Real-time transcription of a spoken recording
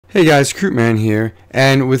Hey guys, Crewman here,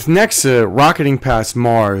 and with NEXA rocketing past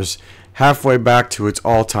Mars, halfway back to its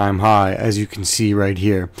all-time high, as you can see right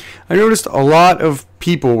here, I noticed a lot of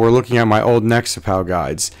people were looking at my old NEXA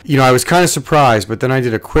guides. I was kind of surprised, but then I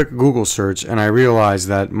did a quick Google search and I realized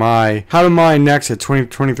that my How to Mine NEXA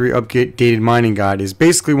 2023 Updated Mining Guide is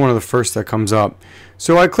basically one of the first that comes up.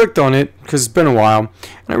 So I clicked on it because it's been a while,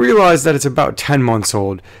 and I realized that it's about 10 months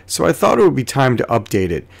old, so I thought it would be time to update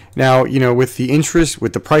it. Now, with the interest,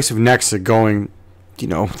 with the price of NEXA going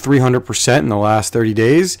 300% in the last 30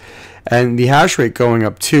 days, and the hash rate going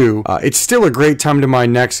up too, it's still a great time to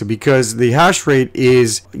mine NEXA because the hash rate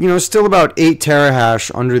is still about 8 terahash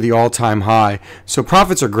under the all-time high, so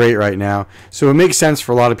profits are great right now. So it makes sense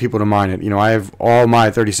for a lot of people to mine it. I have all my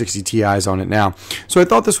 3060 Ti's on it now, so I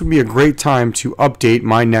thought this would be a great time to update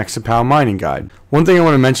my NEXA mining guide. One thing I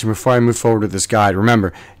want to mention before I move forward with this guide: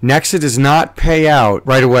 remember, NEXA does not pay out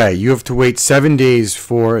right away. You have to wait 7 days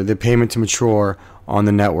for the payment to mature on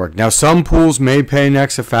the network. Now, some pools may pay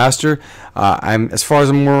NEXA faster. As far as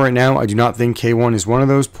I'm aware right now, I do not think K1 is one of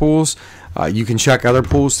those pools. You can check other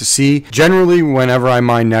pools to see. Generally, whenever I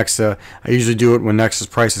mine NEXA, I usually do it when NEXA's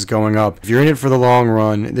price is going up. If you're in it for the long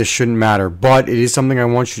run, this shouldn't matter. But it is something I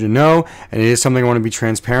want you to know, and it is something I want to be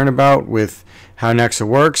transparent about with how NEXA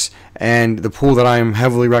works. And the pool that I am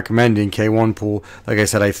heavily recommending, K1 pool, like I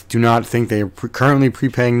said, I do not think they are currently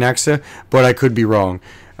prepaying NEXA, but I could be wrong.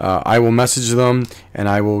 I will message them and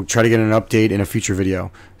I will try to get an update in a future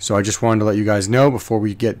video. So I just wanted to let you guys know before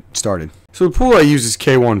we get started. So the pool I use is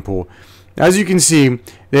K1 pool. As you can see,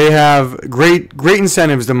 they have great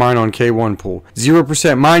incentives to mine on K1 pool.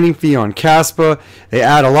 0% mining fee on Caspa. They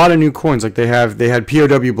add a lot of new coins. Like they had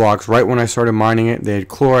POW blocks right when I started mining it. They had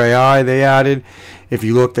Chlor AI they added. If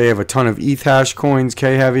you look, they have a ton of ETH hash coins,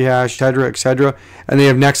 K heavy hash, etc. And they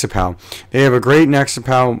have NEXA. They have a great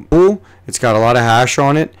NEXA pool. It's got a lot of hash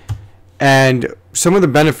on it. And some of the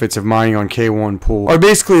benefits of mining on K1 pool are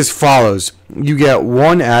basically as follows. You get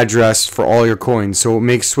one address for all your coins, so it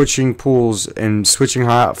makes switching pools and switching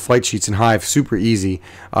flight sheets in Hive super easy.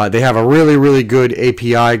 They have a really good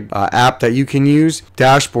API app that you can use.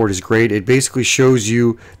 Dashboard is great. It basically shows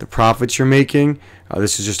you the profits you're making.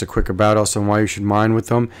 This is just a quick about us on why you should mine with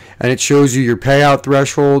them. And it shows you your payout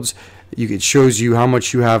thresholds. It shows you how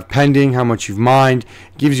much you have pending, how much you've mined.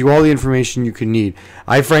 It gives you all the information you can need.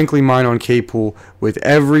 I frankly mine on K-Pool with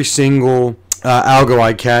every single algo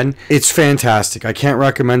I can. It's fantastic. I can't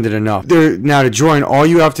recommend it enough. Now to join, all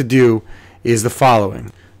you have to do is the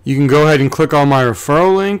following. You can go ahead and click on my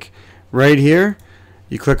referral link right here.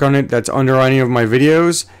 You click on it, that's under any of my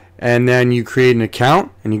videos, and then you create an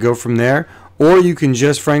account and you go from there. Or you can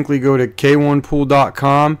just frankly go to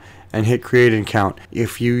k1pool.com and hit create an account.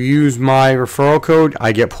 If you use my referral code,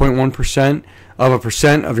 I get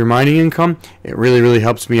 0.1% of your mining income. It really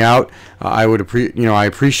helps me out. I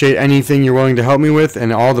appreciate anything you're willing to help me with,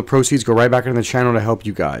 and all the proceeds go right back into the channel to help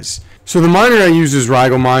you guys. So the miner I use is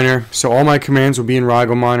Rigel Miner. So all my commands will be in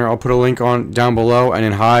Rigel Miner. I'll put a link down below, and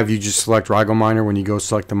in Hive you just select Rigel Miner when you go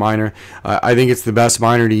select the miner. I think it's the best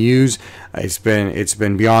miner to use. It's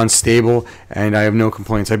been beyond stable, and I have no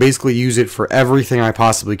complaints. I basically use it for everything I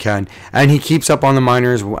possibly can, and he keeps up on the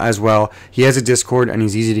miners as well. He has a Discord, and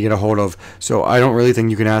he's easy to get a hold of. So I don't really think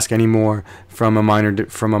you can ask any more from a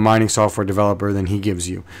mining software developer than he gives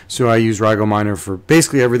you. So I use Rigel Miner for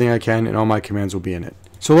basically everything I can, and all my commands will be in it.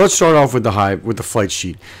 So let's start off with the flight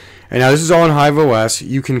sheet. And now this is all in Hive OS.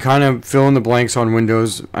 You can kind of fill in the blanks on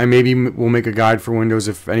Windows. I maybe will make a guide for Windows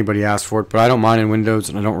if anybody asks for it, but I don't mind in Windows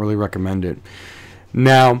and I don't really recommend it.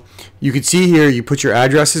 Now, you can see here, you put your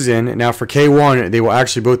addresses in. Now for K1, they will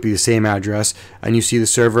actually both be the same address. And you see the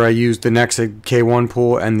server I used, the NEXA K1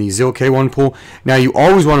 pool and the ZIL K1 pool. Now, you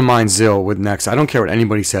always want to mine ZIL with NEXA. I don't care what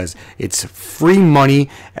anybody says. It's free money,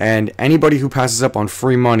 and anybody who passes up on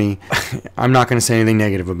free money, I'm not going to say anything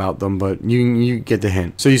negative about them, but you get the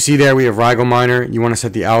hint. So you see there, we have Rigel Miner. You want to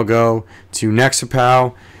set the algo to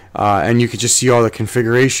NEXA. And you can just see all the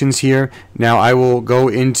configurations here. Now I will go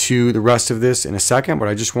into the rest of this in a second, but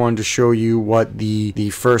I just wanted to show you what the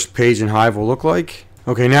first page in Hive will look like.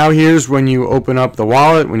 Okay, now here's when you open up the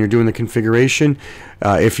wallet, when you're doing the configuration.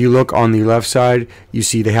 If you look on the left side, you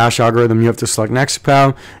see the hash algorithm. You have to select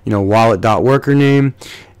NEXA, wallet.worker name,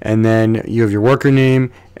 and then you have your worker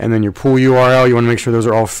name, and then your pool URL. You want to make sure those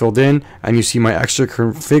are all filled in, and you see my extra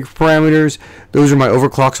config parameters. Those are my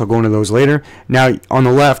overclocks. I'll go into those later. Now on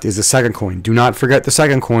the left is the second coin. Do not forget the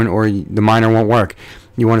second coin, or the miner won't work.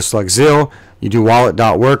 You want to select ZIL. You do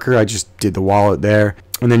wallet.worker. I just did the wallet there.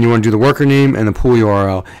 and then you want to do the worker name and the pool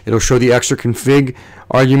URL. It'll show the extra config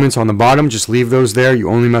arguments on the bottom. Just leave those there. You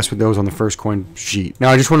only mess with those on the first coin sheet. Now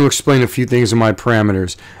I just want to explain a few things in my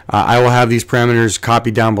parameters. I will have these parameters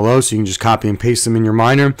copied down below, so you can just copy and paste them in your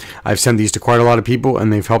miner. I've sent these to quite a lot of people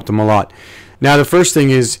and they've helped them a lot. Now the first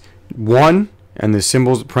thing is 1 and the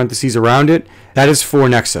symbols, parentheses around it. That is for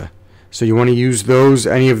NEXA. So you want to use those,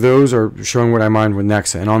 any of those are showing what I mined with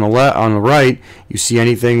NEXA. And on the right, you see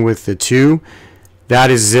anything with the 2. That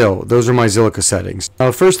is ZIL. Those are my ZILLIQA settings. Now,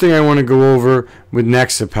 the first thing I want to go over with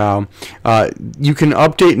NEXA, pal, you can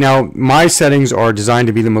update. Now, my settings are designed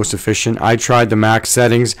to be the most efficient. I tried the max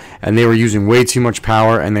settings, and they were using way too much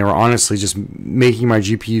power, and they were honestly just making my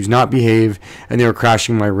GPUs not behave, and they were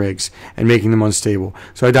crashing my rigs and making them unstable.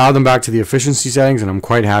 So I dialed them back to the efficiency settings, and I'm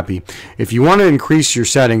quite happy. If you want to increase your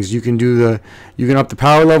settings, you can up the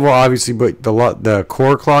power level, obviously, but the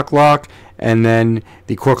core clock lock and then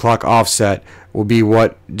the core clock offset will be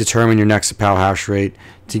what determine your NEXA PAL hash rate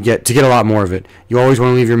to get a lot more of it. You always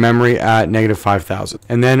want to leave your memory at -5,000.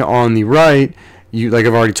 And then on the right, like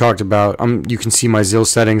I've already talked about, you can see my ZIL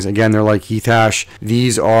settings. Again, they're like ETH hash.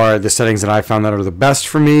 These are the settings that I found that are the best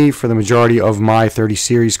for me for the majority of my 30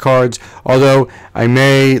 series cards. Although I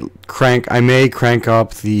may crank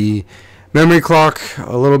up the memory clock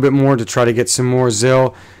a little bit more to try to get some more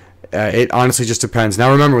ZIL. It honestly just depends. Now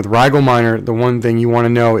remember, with Rigel Miner, the one thing you want to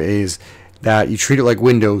know is that you treat it like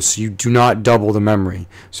Windows, so you do not double the memory.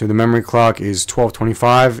 So the memory clock is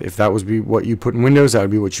 1225. If that was what you put in Windows, that would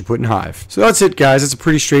be what you put in Hive. So that's it, guys. It's a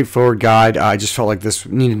pretty straightforward guide. I just felt like this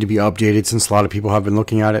needed to be updated since a lot of people have been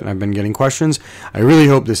looking at it and I've been getting questions. I really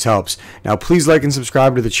hope this helps. Now, please like and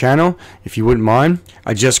subscribe to the channel if you wouldn't mind.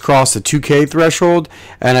 I just crossed the 2K threshold,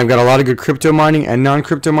 and I've got a lot of good crypto mining and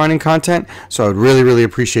non-crypto mining content, so I would really, really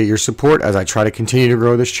appreciate your support as I try to continue to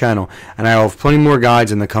grow this channel. And I will have plenty more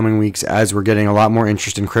guides in the coming weeks as we're getting a lot more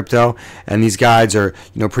interest in crypto, and these guides are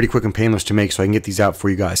pretty quick and painless to make, so I can get these out for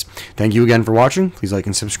you guys. Thank you again for watching. Please like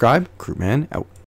and subscribe. Crewman out.